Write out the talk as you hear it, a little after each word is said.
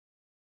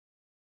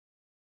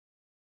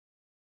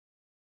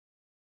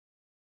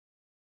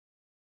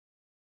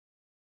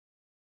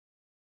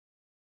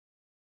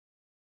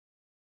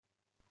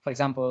For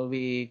example,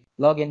 we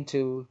log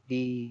into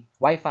the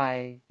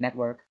Wi-Fi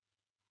network.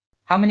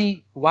 How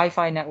many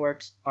Wi-Fi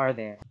networks are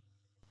there?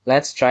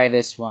 Let's try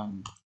this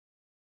one.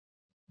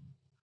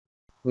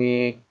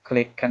 We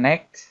click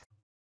connect.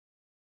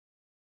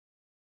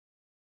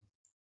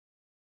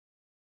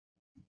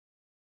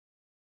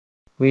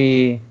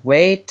 We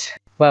wait.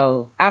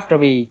 Well, after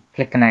we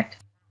click connect,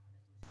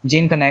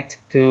 Gene connect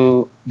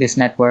to this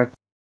network.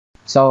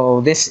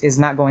 So this is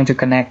not going to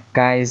connect,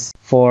 guys,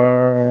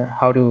 for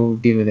how to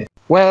deal with it.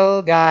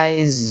 Well,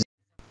 guys,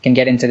 can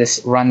get into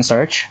this run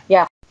search.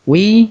 Yeah.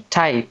 We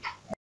type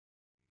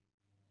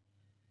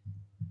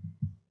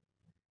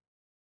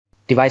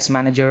device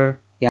manager.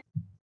 Yeah.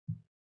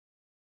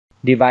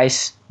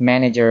 Device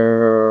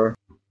manager.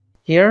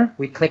 Here,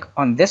 we click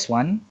on this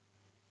one.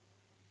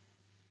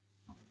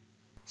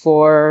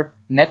 For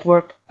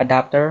network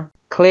adapter,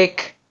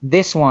 click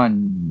this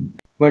one.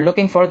 We're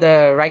looking for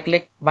the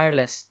right-click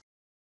wireless.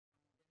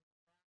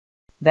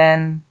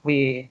 Then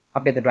we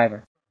update the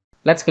driver.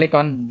 Let's click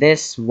on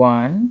this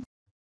one.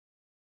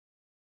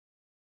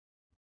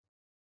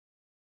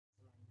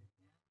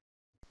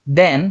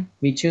 Then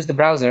we choose the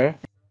browser.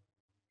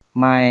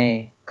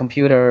 My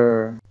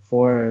computer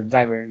for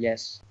driver,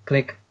 yes.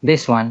 Click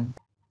this one.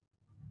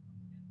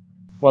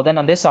 Well, then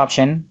on this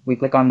option, we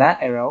click on that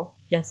arrow.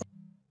 Yes.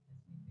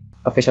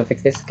 Official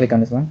fix this, click on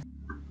this one.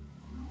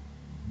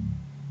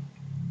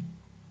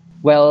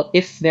 Well,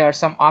 if there are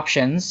some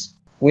options,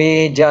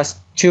 we just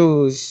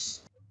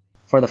choose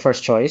for the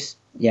first choice,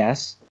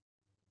 yes.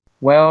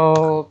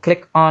 Well,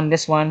 click on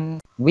this one.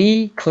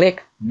 We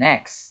click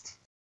next.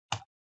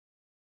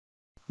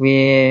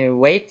 We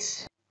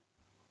wait.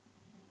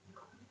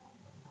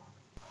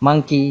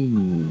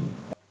 Monkey.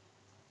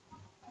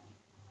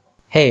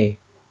 Hey,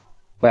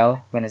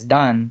 well, when it's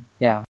done,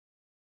 yeah,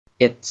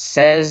 it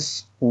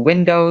says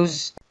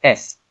Windows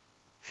S.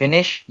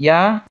 Finish,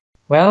 yeah.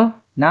 Well,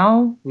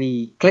 now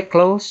we click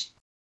close.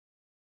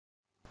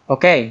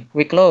 Okay,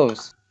 we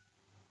close.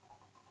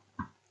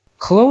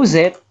 Close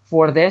it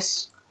for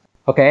this.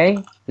 Okay,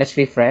 let's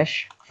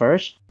refresh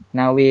first.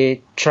 Now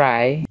we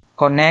try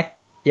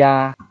connect,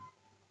 yeah.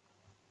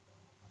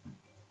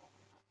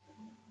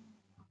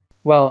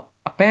 Well,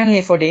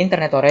 apparently for the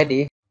internet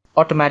already,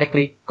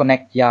 automatically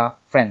connect, yeah,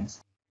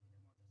 friends.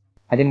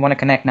 I didn't want to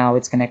connect, now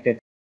it's connected.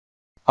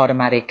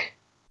 Automatic.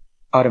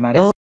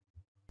 Automatic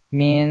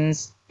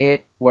means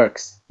it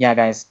works. Yeah,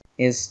 guys,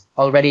 is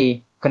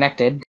already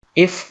connected.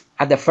 If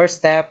at the first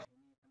step,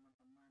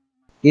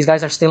 these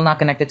guys are still not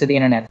connected to the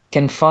internet,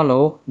 can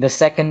follow the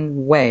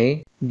second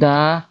way,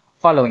 the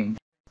following.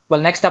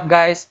 Well, next up,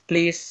 guys,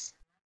 please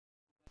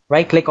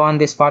right click on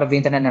this part of the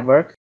internet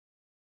network.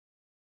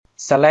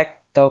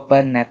 Select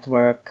open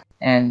network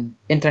and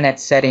internet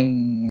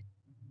setting.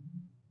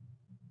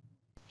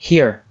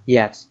 Here,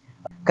 yes.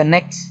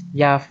 Connect,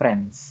 yeah,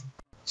 friends.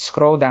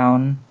 Scroll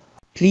down.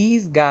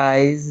 Please,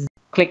 guys,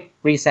 click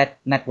reset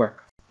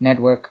network.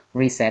 Network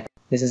reset.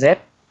 This is it.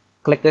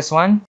 Click this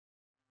one.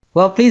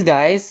 Well, please,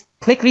 guys,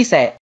 click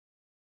reset.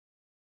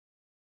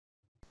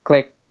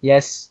 Click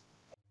yes.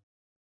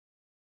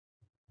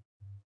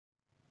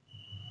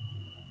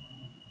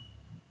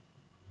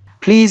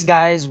 Please,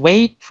 guys,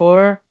 wait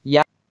for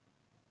yeah.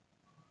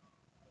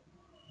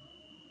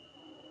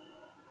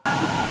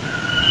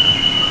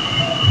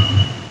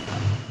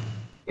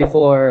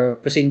 Before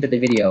proceeding to the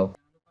video,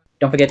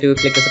 don't forget to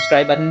click the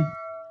subscribe button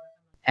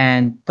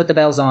and put the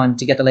bells on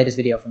to get the latest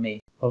video from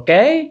me.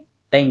 Okay?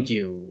 Thank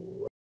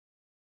you.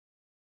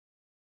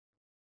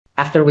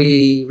 After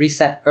we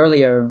reset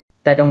earlier,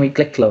 then we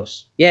click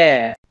close.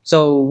 Yeah.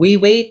 So we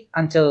wait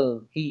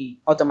until he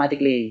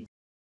automatically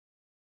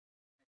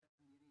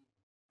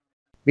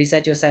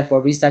reset yourself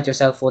or restart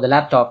yourself for the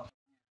laptop.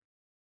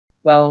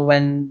 Well,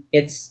 when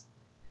it's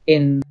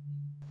in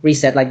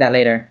reset like that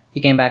later, he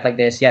came back like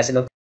this. Yes, it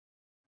looked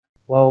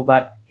well,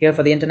 but here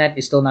for the internet,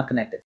 it's still not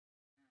connected.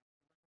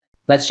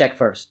 Let's check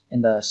first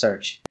in the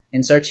search.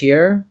 In search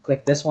here,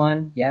 click this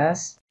one.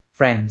 Yes.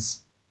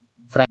 Friends.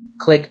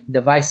 Click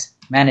device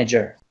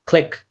manager.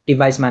 Click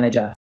device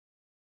manager.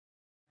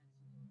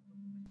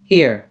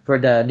 Here for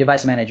the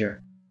device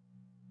manager.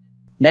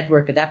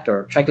 Network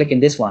adapter. Try clicking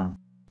this one.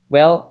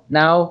 Well,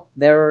 now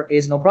there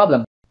is no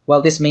problem.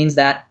 Well, this means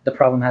that the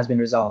problem has been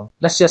resolved.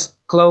 Let's just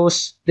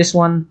close this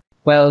one.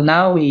 Well,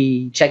 now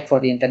we check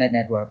for the internet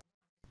network.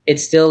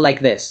 It's still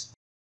like this.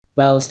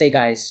 Well, stay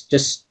guys,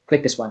 just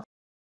click this one.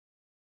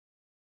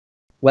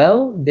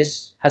 Well,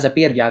 this has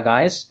appeared, yeah,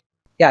 guys.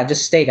 Yeah,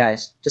 just stay,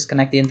 guys. Just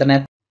connect the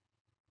internet.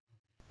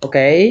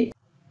 Okay.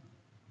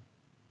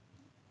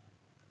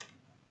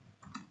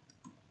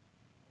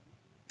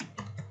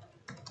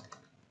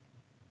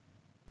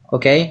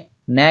 Okay,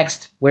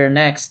 next. We're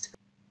next.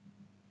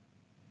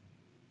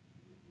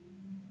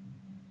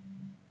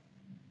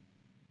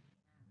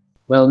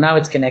 Well, now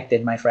it's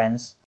connected, my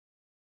friends.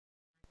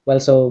 Well,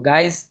 so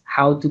guys,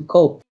 how to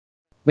cope?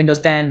 Windows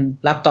 10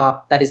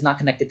 laptop that is not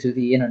connected to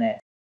the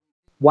internet.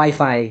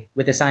 Wi-Fi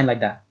with a sign like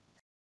that.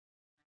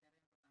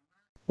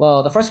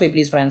 Well, the first way,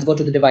 please, friends, go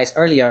to the device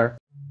earlier.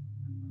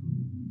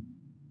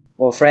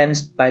 Or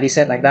friends, by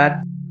reset like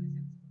that.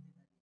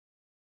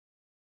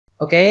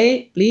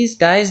 Okay, please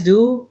guys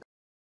do.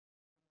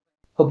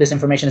 Hope this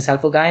information is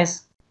helpful,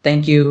 guys.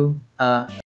 Thank you.